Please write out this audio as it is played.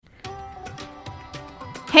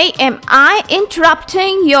Hey, am I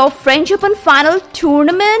interrupting your French Open final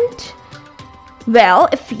tournament? Well,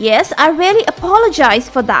 if yes, I really apologize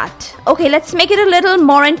for that. Okay, let's make it a little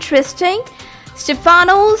more interesting.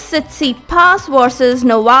 Stefanos Tsitsipas versus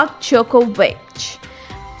Novak Djokovic.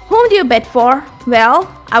 Whom do you bet for? Well,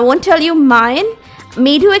 I won't tell you mine.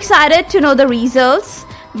 Me too excited to know the results.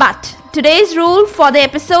 But today's rule for the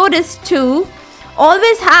episode is to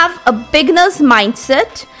always have a beginner's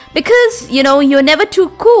mindset because, you're never too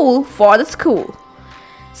cool for the school.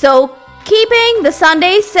 So, keeping the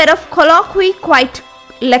Sunday set of colloquy quite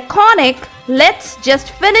laconic, let's just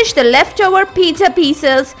finish the leftover pizza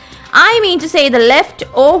pieces. I mean to say the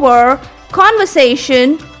leftover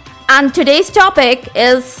conversation. And today's topic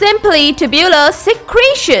is simply tubular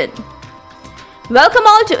secretion. Welcome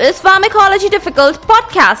all to Is Pharmacology Difficult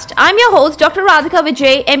podcast. I'm your host, Dr. Radhika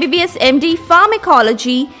Vijay, MBBS MD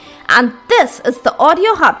Pharmacology, and this is the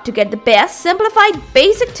audio hub to get the best simplified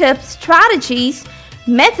basic tips, strategies,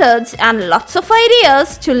 methods, and lots of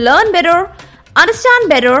ideas to learn better, understand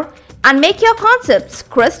better, and make your concepts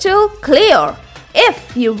crystal clear.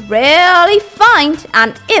 If you really find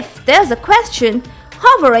and if there's a question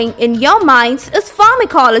hovering in your minds, is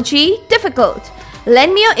pharmacology difficult?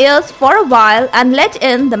 Lend me your ears for a while and let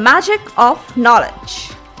in the magic of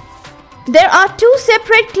knowledge. There are two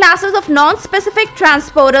separate classes of non-specific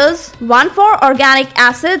transporters, one for organic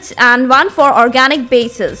acids and one for organic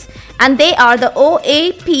bases, and they are the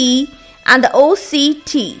OAP and the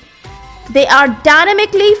OCT. They are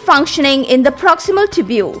dynamically functioning in the proximal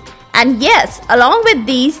tubule. And yes, along with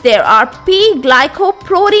these, there are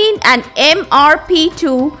P-glycoprotein and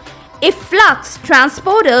MRP2 efflux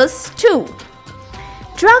transporters too.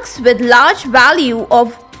 Drugs with large value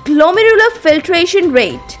of glomerular filtration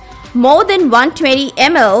rate, more than 120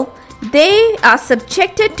 ml, they are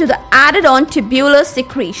subjected to the added-on tubular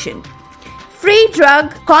secretion. Free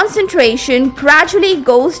drug concentration gradually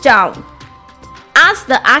goes down as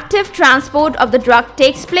the active transport of the drug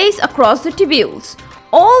takes place across the tubules.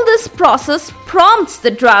 All this process prompts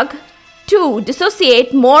the drug to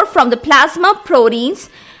dissociate more from the plasma proteins,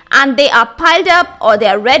 and they are piled up or they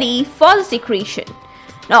are ready for the secretion.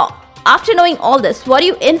 Now, after knowing all this, what do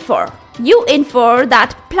you infer? You infer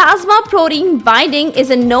that plasma protein binding is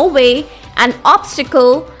in no way an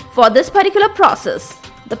obstacle for this particular process,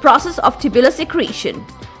 the process of tubular secretion.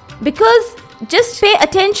 Because, just pay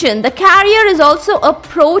attention, the carrier is also a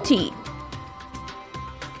protein.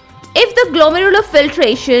 If the glomerular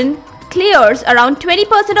filtration clears around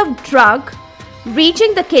 20% of drug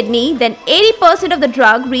reaching the kidney, then 80% of the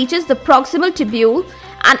drug reaches the proximal tubule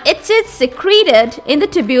and it is secreted in the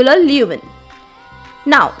tubular lumen.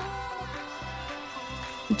 Now,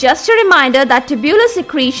 just a reminder that tubular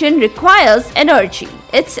secretion requires energy.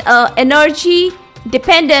 It's an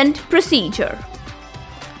energy-dependent procedure.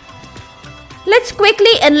 Let's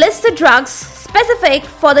quickly enlist the drugs specific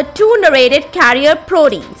for the two narrated carrier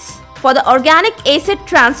proteins. For the organic acid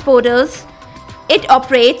transporters, it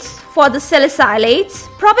operates for the salicylates,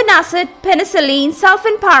 propionacid, penicillin,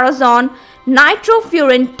 sulfonpyrazone,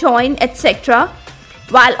 nitrofurantoin, etc.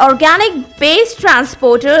 While organic base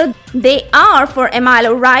transporter, they are for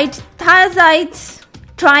amyloride, thiazides,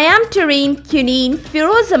 triamterene, quinine,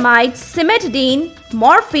 furosemide, cimetidine,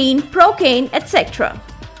 morphine, procaine, etc.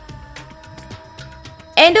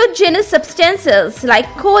 Endogenous substances like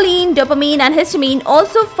choline, dopamine, and histamine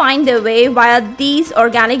also find their way via these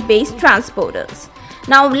organic base transporters.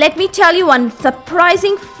 Now, let me tell you one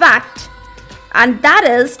surprising fact, and that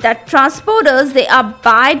is that transporters, they are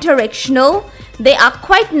bidirectional, they are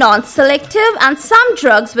quite non-selective, and some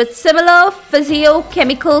drugs with similar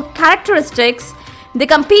physiochemical characteristics, they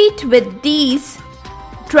compete with these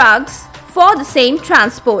drugs for the same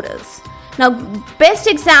transporters. Now, best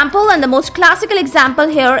example and the most classical example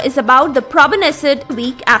here is about the propionacid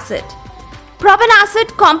weak acid. Propionacid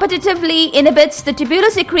competitively inhibits the tubular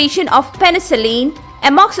secretion of penicillin,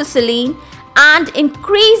 amoxicillin, and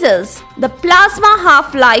increases the plasma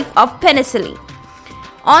half-life of penicillin.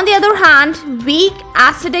 On the other hand, weak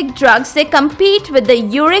acidic drugs, they compete with the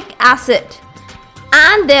uric acid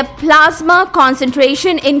and their plasma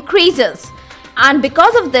concentration increases. And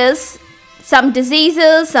because of this, some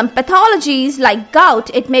diseases, some pathologies like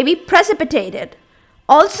gout, it may be precipitated.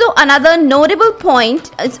 Also, another notable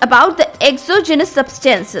point is about the exogenous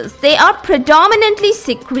substances. They are predominantly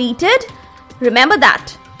secreted, remember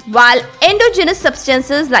that, while endogenous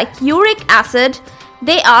substances like uric acid,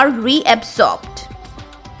 they are reabsorbed.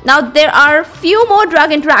 Now, there are few more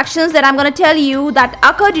drug interactions that I'm going to tell you that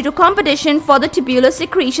occur due to competition for the tubular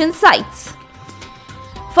secretion sites.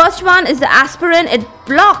 First one is the aspirin. It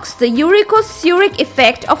blocks the uricosuric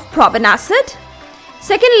effect of propionacid.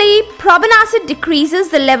 Secondly, proben acid decreases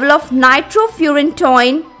the level of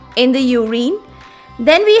nitrofurantoin in the urine.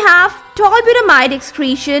 Then we have tolbutamide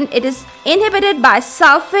excretion. It is inhibited by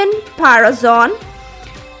sulfin-pyrazone.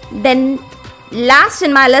 Then last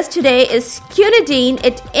in my list today is quinidine.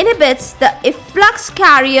 It inhibits the efflux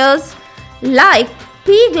carriers like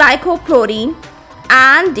P-glycoprotein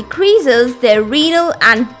and decreases their renal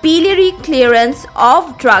and biliary clearance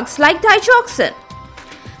of drugs like digoxin.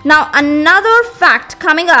 Now another fact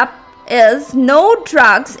coming up is no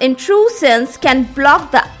drugs in true sense can block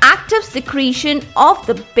the active secretion of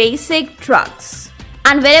the basic drugs.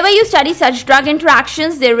 And whenever you study such drug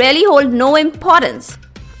interactions, they really hold no importance.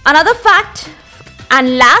 Another fact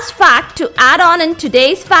and last fact to add on in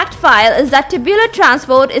today's fact file is that tubular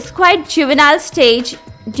transport is quite juvenile stage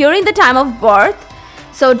during the time of birth.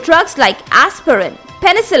 So drugs like aspirin,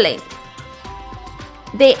 penicillin,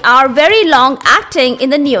 they are very long acting in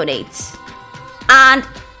the neonates. And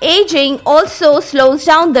aging also slows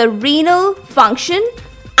down the renal function,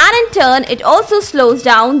 and in turn it also slows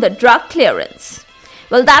down the drug clearance.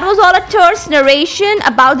 Well, that was all a terse narration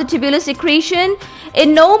about the tubular secretion.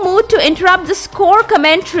 In no mood to interrupt the score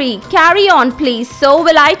commentary. Carry on please, so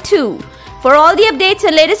will I too. For all the updates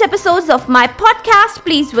and latest episodes of my podcast,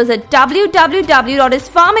 please visit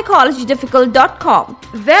www.ispharmacologydifficult.com,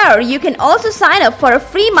 where you can also sign up for a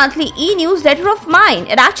free monthly e-newsletter of mine.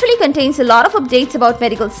 It actually contains a lot of updates about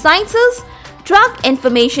medical sciences, drug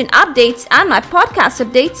information updates, and my podcast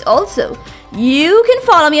updates also. You can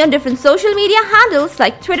follow me on different social media handles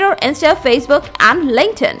like Twitter, Insta, Facebook, and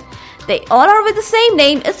LinkedIn. They all are with the same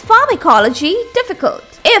name as Pharmacology Difficult.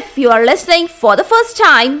 If you are listening for the first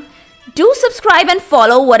time, do subscribe and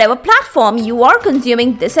follow whatever platform you are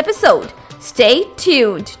consuming this episode. Stay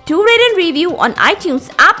tuned. Do rate and review on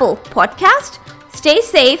iTunes, Apple Podcast. Stay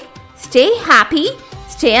safe, stay happy,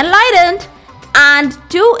 stay enlightened, and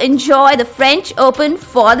do enjoy the French Open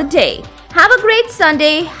for the day. Have a great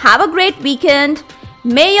Sunday. Have a great weekend.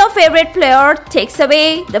 May your favorite player takes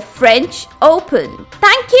away the French Open.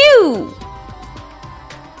 Thank you.